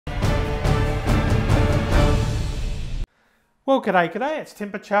Well, g'day, it's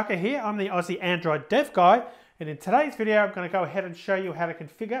Tim Buchalka here. I'm the Aussie Android Dev Guy, and in today's video I'm going to go ahead and show you how to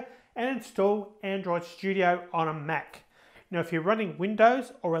configure and install Android Studio on a Mac. Now, if you're running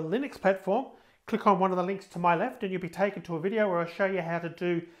Windows or a Linux platform, click on one of the links to my left and you'll be taken to a video where I'll show you how to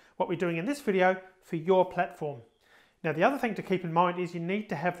do what we're doing in this video for your platform. Now, the other thing to keep in mind is you need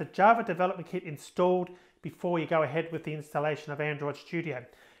to have the Java Development Kit installed before you go ahead with the installation of Android Studio.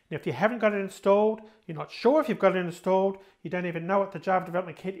 Now, if you haven't got it installed, you're not sure if you've got it installed, you don't even know what the Java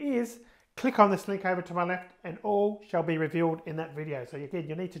Development Kit is, click on this link over to my left and all shall be revealed in that video. So again,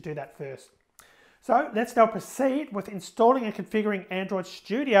 you need to do that first. So let's now proceed with installing and configuring Android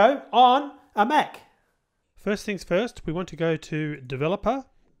Studio on a Mac. First things first, we want to go to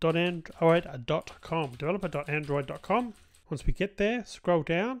developer.android.com. Once we get there, scroll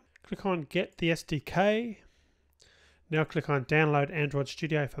down, click on Get the SDK. Now click on Download Android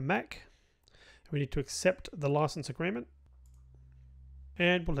Studio for Mac. We need to accept the license agreement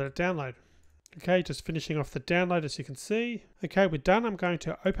and we'll let it download. Okay, just finishing off the download as you can see. Okay, we're done. I'm going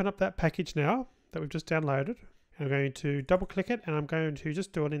to open up that package now that we've just downloaded. I'm going to double click it and I'm going to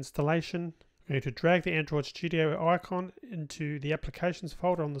just do an installation. I'm going to drag the Android Studio icon into the applications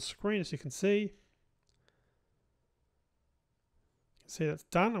folder on the screen as you can see. See, that's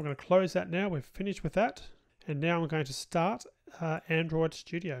done. I'm going to close that now. We've finished with that. And now I'm going to start Android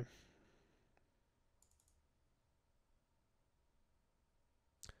Studio.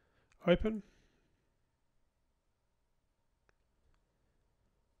 Open.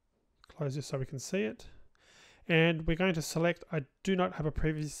 Close this so we can see it. And we're going to select, I do not have a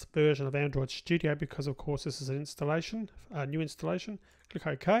previous version of Android Studio because of course this is an installation, a new installation. Click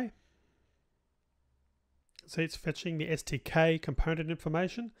OK. See, it's fetching the SDK component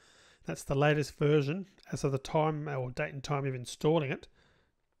information. That's the latest version as of the time or date and time of installing it.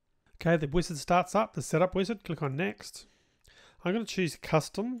 Okay, the wizard starts up, the setup wizard. Click on Next. I'm going to choose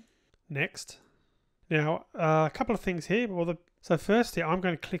Custom. Next. Now, a couple of things here. So firstly, I'm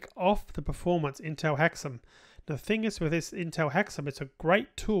going to click off the Performance Intel haxm. Now, the thing is with this Intel haxm, it's a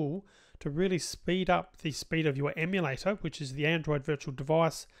great tool to really speed up the speed of your emulator, which is the Android virtual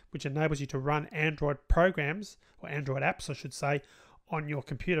device, which enables you to run Android programs, or Android apps, I should say, on your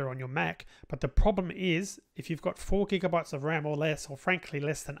computer, on your Mac. But the problem is, if you've got 4 gigabytes of RAM or less, or frankly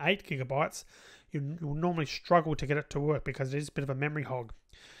less than 8 gigabytes, you'll normally struggle to get it to work because it is a bit of a memory hog.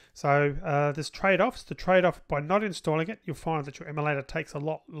 So there's trade-offs. The trade-off by not installing it, you'll find that your emulator takes a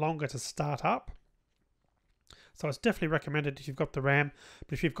lot longer to start up. So it's definitely recommended if you've got the RAM,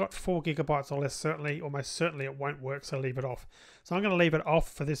 but if you've got 4 gigabytes or less, almost certainly it won't work, so leave it off. So I'm going to leave it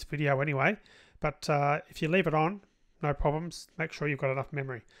off for this video anyway, but if you leave it on, no problems, make sure you've got enough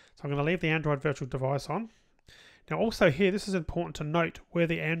memory. So I'm going to leave the Android virtual device on. Now also here, this is important to note where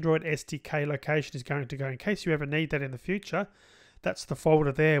the Android SDK location is going to go. In case you ever need that in the future, that's the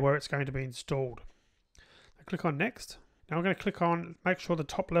folder there where it's going to be installed. So click on Next. Now I'm going to click on, make sure the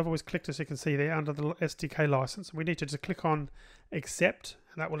top level is clicked as you can see there under the SDK license. We need to just click on Accept,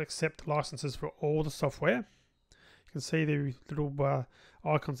 and that will accept licenses for all the software. You can see the little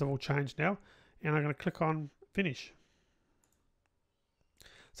icons have all changed now. And I'm going to click on Finish.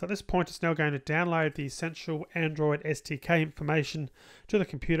 So at this point, it's now going to download the essential Android SDK information to the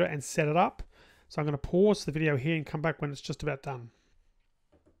computer and set it up. So I'm going to pause the video here and come back when it's just about done.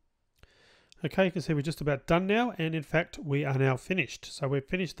 Okay, you can see we're just about done now, and in fact, we are now finished. So we've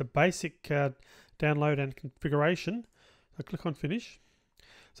finished the basic download and configuration. So click on Finish.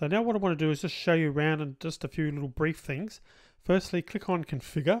 So now what I want to do is just show you around and just a few little brief things. Firstly, click on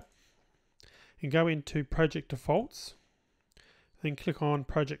Configure and go into Project Defaults. Then click on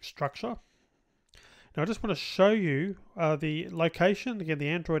Project Structure. Now I just want to show you the location, again the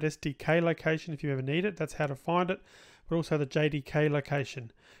Android SDK location if you ever need it, that's how to find it, but also the JDK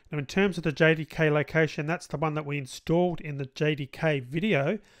location. Now in terms of the JDK location, that's the one that we installed in the JDK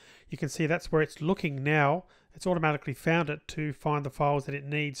video. You can see that's where it's looking now. It's automatically found it to find the files that it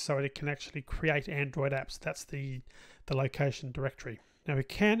needs so it can actually create Android apps. That's the location directory. Now we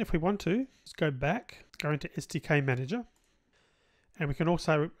can, if we want to, just go back, go into SDK Manager. And we can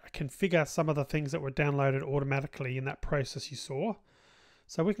also configure some of the things that were downloaded automatically in that process you saw.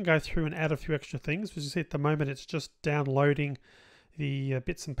 So we can go through and add a few extra things. As you see at the moment, it's just downloading the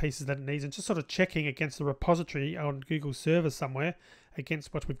bits and pieces that it needs and just sort of checking against the repository on Google server somewhere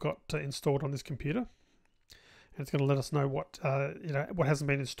against what we've got installed on this computer. And it's going to let us know what what hasn't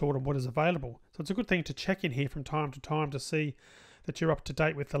been installed and what is available. So it's a good thing to check in here from time to see that you're up to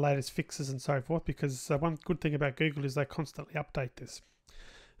date with the latest fixes and so forth, because one good thing about Google is they constantly update this.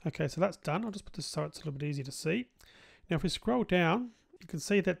 Okay, so that's done. I'll just put this so it's a little bit easier to see. Now if we scroll down, you can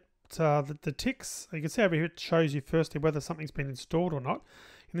see that the ticks. You can see over here it shows you firstly whether something's been installed or not.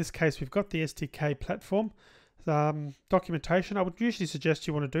 In this case, we've got the SDK platform. Documentation, I would usually suggest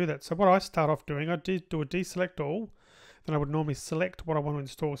you want to do that. So what I start off doing, I do a deselect all. Then I would normally select what I want to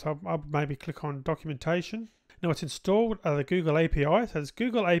install. So I would maybe click on documentation. Now it's installed the Google API. So there's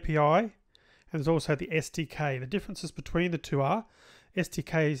Google API and there's also the SDK. The differences between the two are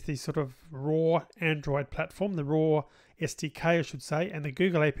SDK is the sort of raw Android platform, the raw SDK I should say, and the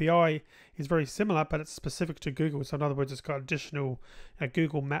Google API is very similar, but it's specific to Google. So in other words, it's got additional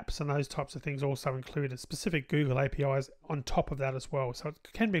Google Maps and those types of things also included, specific Google APIs on top of that as well. So it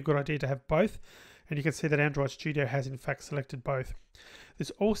can be a good idea to have both, and you can see that Android Studio has in fact selected both.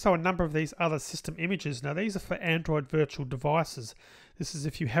 There's also a number of these other system images. Now these are for Android virtual devices. This is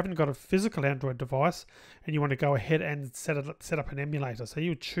if you haven't got a physical Android device and you want to go ahead and set up an emulator. So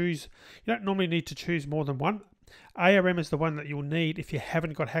you would choose, you don't normally need to choose more than one. ARM is the one that you'll need if you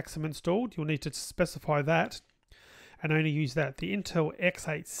haven't got haxm installed. You'll need to specify that and only use that. The Intel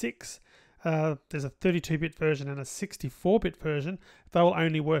x86, there's a 32-bit version and a 64-bit version. They'll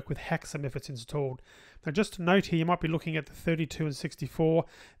only work with haxm if it's installed. Now just to note here, you might be looking at the 32 and 64.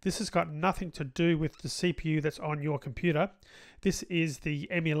 This has got nothing to do with the CPU that's on your computer. This is the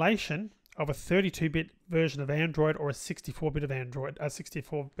emulation of a 32-bit version of Android or a 64-bit of Android, a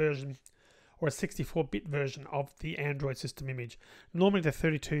 64 version or a 64-bit version of the Android system image. Normally the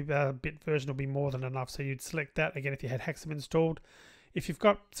 32-bit version will be more than enough, so you'd select that again if you had haxm installed. If you've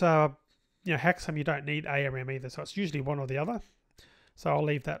got haxm, you don't need ARM either, so it's usually one or the other. So I'll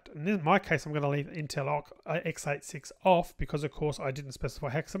leave that. And in my case, I'm going to leave Intel x86 off because, of course, I didn't specify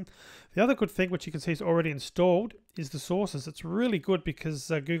haxm. The other good thing, which you can see is already installed, is the sources. It's really good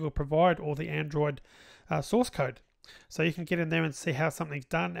because Google provide all the Android source code. So you can get in there and see how something's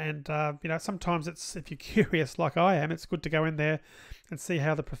done. And, sometimes it's, if you're curious like I am, it's good to go in there and see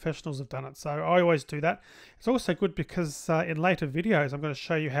how the professionals have done it. So I always do that. It's also good because in later videos, I'm going to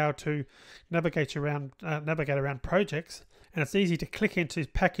show you how to navigate around projects. And it's easy to click into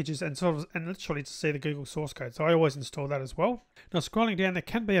packages and literally to see the Google source code. So I always install that as well. Now scrolling down, there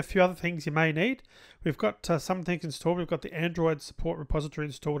can be a few other things you may need. We've got some things installed. We've got the Android support repository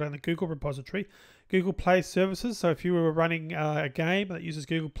installed and the Google repository. Google Play services. So if you were running a game that uses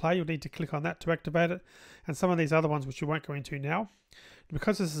Google Play, you'll need to click on that to activate it. And some of these other ones, which we won't go into now.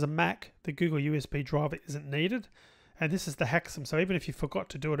 Because this is a Mac, the Google USB driver isn't needed. And this is the haxm. So even if you forgot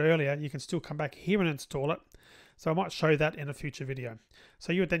to do it earlier, you can still come back here and install it. So I might show that in a future video.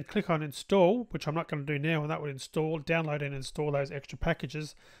 So you would then click on install, which I'm not going to do now, and that would download and install those extra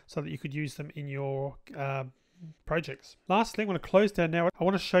packages so that you could use them in your projects. Lastly, I'm going to close down now. I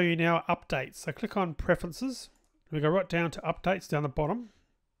want to show you now updates. So click on preferences. We go right down to updates down the bottom.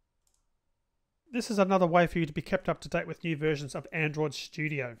 This is another way for you to be kept up to date with new versions of Android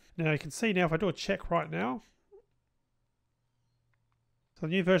Studio. Now you can see now if I do a check right now, so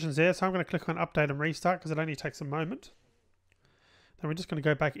the new version's there, so I'm going to click on update and restart because it only takes a moment. Then we're just going to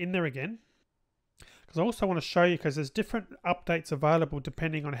go back in there again. Because I also want to show you, because there's different updates available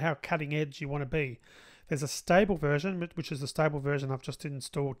depending on how cutting edge you want to be. There's a stable version, which is the stable version I've just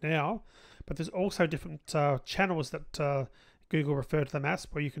installed now. But there's also different channels that Google refer to them as,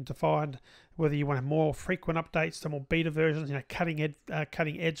 where you can define whether you want more frequent updates, some more beta versions,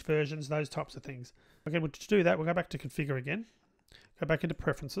 cutting edge versions, those types of things. Again, to do that, we'll go back to configure again. Go back into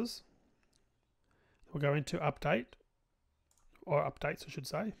preferences. We'll go into update, or updates I should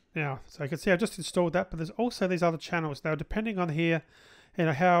say. Now, so you can see I've just installed that, but there's also these other channels. Now, depending on here,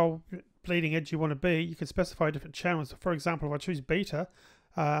 how bleeding edge you want to be, you can specify different channels. So for example, if I choose beta,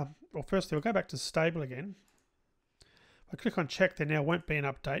 firstly we'll go back to stable again. If I click on check, there now won't be an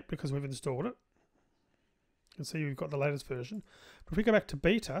update because we've installed it. You can see we've got the latest version. But if we go back to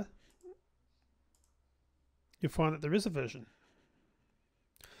beta, you'll find that there is a version.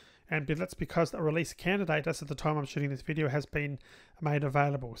 And that's because the release candidate, that's at the time I'm shooting this video, has been made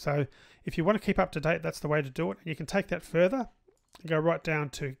available. So if you want to keep up to date, that's the way to do it. And you can take that further and go right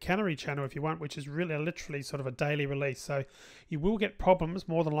down to Canary channel if you want, which is really literally sort of a daily release. So you will get problems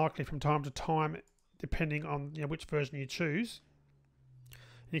more than likely from time to time, depending on which version you choose.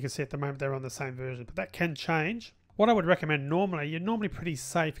 And you can see at the moment they're on the same version, but that can change. What I would recommend normally, you're normally pretty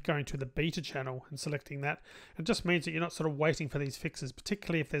safe going to the beta channel and selecting that. It just means that you're not sort of waiting for these fixes,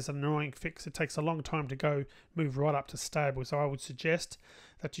 particularly if there's an annoying fix. It takes a long time to move right up to stable. So I would suggest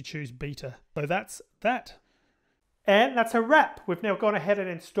that you choose beta. So that's that. And that's a wrap. We've now gone ahead and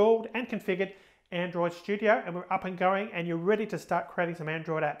installed and configured Android Studio, and we're up and going, and you're ready to start creating some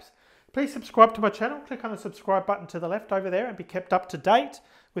Android apps. Please subscribe to my channel. Click on the subscribe button to the left over there and be kept up to date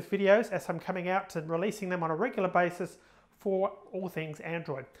with videos as I'm coming out and releasing them on a regular basis for all things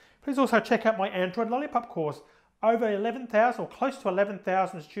Android. Please also check out my Android Lollipop course. Over 11,000 or close to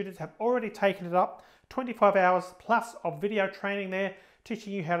 11,000 students have already taken it up. 25 hours plus of video training there,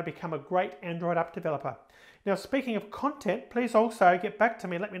 teaching you how to become a great Android app developer. Now, speaking of content, please also get back to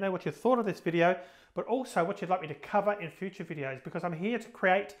me and let me know what you thought of this video, but also what you'd like me to cover in future videos, because I'm here to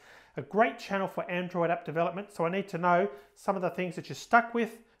create a great channel for Android app development. So I need to know some of the things that you're stuck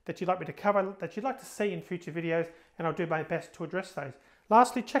with, that you'd like me to cover, that you'd like to see in future videos, and I'll do my best to address those.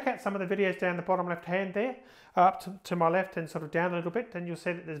 Lastly, check out some of the videos down the bottom left hand there, up to my left and sort of down a little bit, and you'll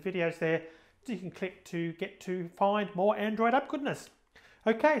see that there's videos there that you can click to get to find more Android app goodness.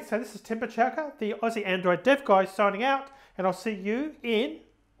 Okay, so this is Tim Buchalka, the Aussie Android Dev Guy, signing out, and I'll see you in,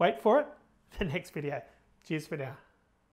 wait for it, the next video. Cheers for now.